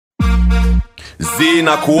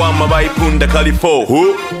Zina kuwama baipunda kalifo.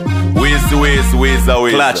 Wiza.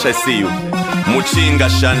 Clutch, I see you. Muchinga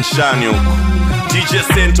shan you. DJ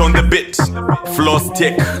Sent on the beat. Floss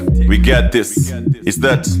tech. We got this. It's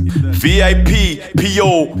that VIP,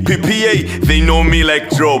 PO, PPA. They know me like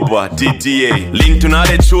Droba, DDA.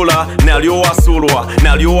 Lintunale chula, naliowa sulwa,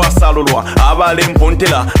 naliowa salulwa. Abale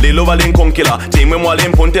mpontela, lelo vale nkonkela. Timwe mwale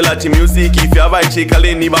mpontela, ti music ifyava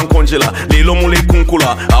ichekale ni bankonjela. Lelo mule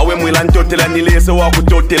kunkula, awe mwila ntotela, nilese wa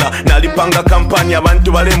kutotela. Nalipanga kampanya,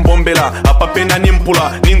 abantu vale mbombela. Apapena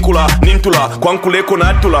nimpula, ninkula, nintula. Kwankuleko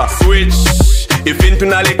natula, switch. If into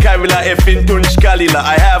nale kavila, if into nchkalila.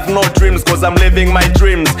 I have no dreams cause I'm living my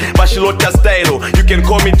dreams. Bashilota style, you can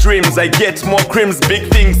call me dreams. I get more creams, big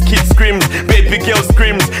things, kids screams, baby girl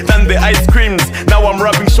screams than the ice creams. Now I'm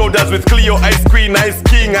rubbing shoulders with Cleo, Ice Queen, Ice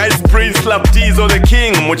King, Ice Prince, Slap D's or the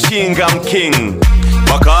King. Muchinga, I'm king.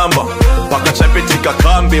 Bakamba, pakachapetika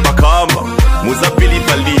kambe bakamba. Muzapili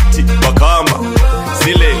valiti, bakamba.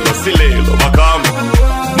 Silelo, bakamba.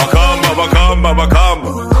 Bakamba.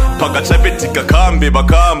 Pakachapetika kambe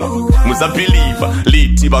bakamba. Muzapiliva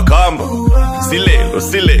liti bakamba.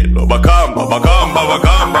 Silelo, bakamba. Bakamba.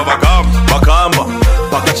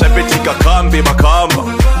 Pakachapetika kambe bakamba.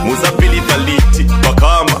 Muzapiliva liti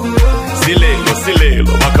bakamba.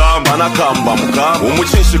 Silelo, bakamba nakamba mukamba.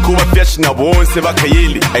 Umuchinshi kuba fyashi na bonse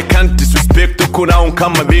bakayili. I can't disrespect ukuna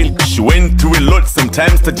unkama vili. She went through a lot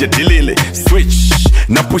sometimes tajadilile. Switch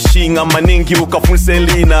na pushinga maningi ukafunse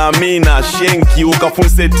lina. Amina shenki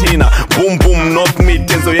ukafunse tina. Boom north mid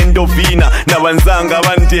tenzo yendo vina. Na wanzanga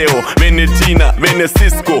bandeo Venetina,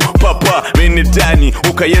 Cisco, Papa, Venetani.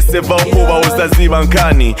 Ukayeseva ukuba uzazi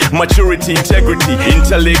bankani. Maturity, integrity,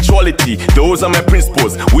 intellectuality. Those are my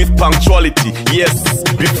principles with punctuality. Yes,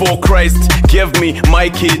 before Christ gave me my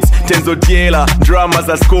kids. Tenzo diela, dramas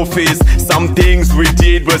as school fees. Some things we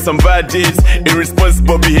did were some bad deeds.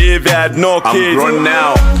 Irresponsible behavior, had no kids. I'm grown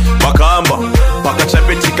now. Bakamba,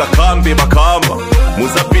 pakachapetika kambe bakamba.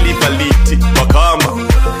 Muzapili valiti, bakamba.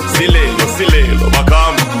 Silelo,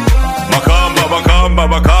 bakamba.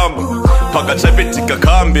 Pakachapetika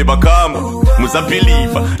kambe bakamba.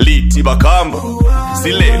 Muzapiliva liti bakamba.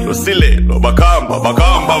 Silelo, bakamba.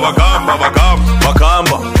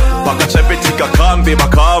 Pakachapetika kambe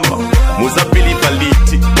bakamba. Muzapiliva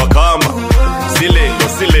liti bakamba.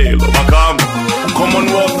 Silelo, bakamba.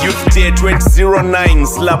 Commonwealth Youth Day 2009.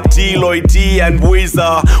 Slap D, Lloyd D and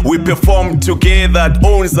Wiza. We performed together at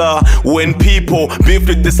Onza. When people beefed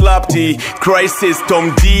with the Slap D. Crisis,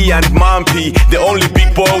 Tom D and Mampy. The only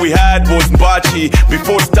big boy we had was Mbachi.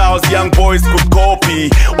 Before Styles, young boys could copy.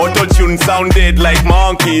 Auto-tune sounded like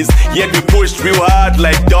monkeys. Yet we pushed real hard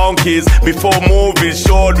like donkeys. Before movies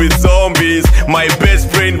showed with zombies. My best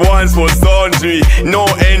friend once was Zondri. No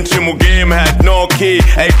entry, my game had no key.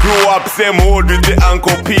 I grew up same hood with the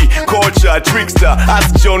Uncle P. Culture, trickster,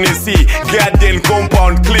 ask Johnny C. Garden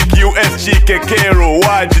compound, click USG Kekero.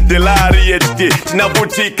 Waji Delari HD.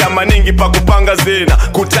 Tinabutika maningi pa kupanga zena.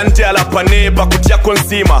 Kutantiala paneba kutia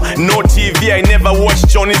konsima. No TV, I never watched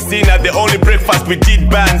Johnny Cena. The only breakfast we did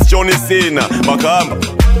bands, Johnny Cena. Bakamba,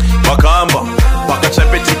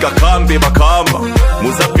 pakachapetika kambe bakamba.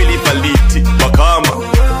 Muzapili valiti, bakamba.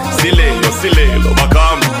 Silelo,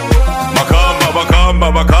 bakamba.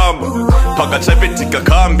 Pakachapetika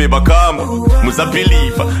kambe bakamba.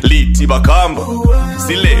 Muzapiliva liti bakamba.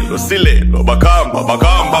 Silelo, bakamba.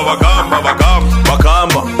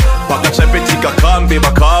 Pakachapetika kambe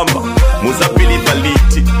bakamba. Muzapiliva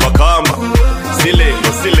liti bakamba.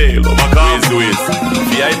 Silelo, bakamba.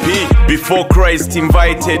 VIP. Before Christ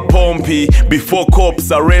invited Pompey. Before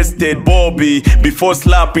cops arrested Bobby. Before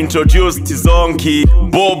Slap introduced Zonky.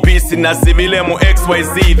 Bobby sinasibile mu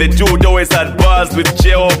XYZ. The dude always had bars with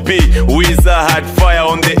J.O.P. Wiza had fire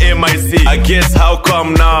on the MIC. I guess how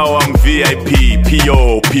come now I'm VIP,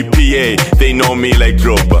 PO, PPA. They know me like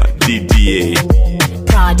Droba, DDA.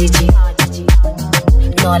 Prodigy.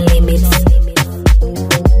 No limits.